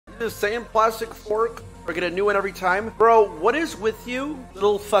the same plastic fork or get a new one every time? Bro, what is with you?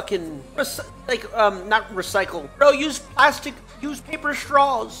 Little fucking, not recycle. Bro, use plastic, use paper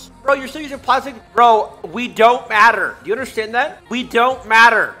straws. Bro, you're still using plastic. Bro, we don't matter. Do you understand that? We don't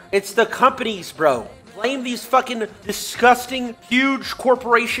matter. It's the companies, bro. Blame these fucking disgusting, huge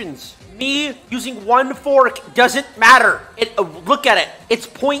corporations. Me using one fork doesn't matter. Look at it. It's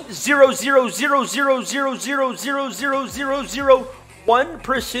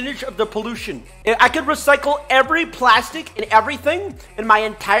 0.0000000001% of the pollution. I could recycle every plastic and everything in my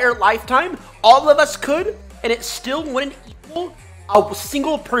entire lifetime. All of us could, and it still wouldn't equal a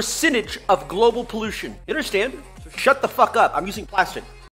single percentage of global pollution. You understand? So shut the fuck up. I'm using plastic.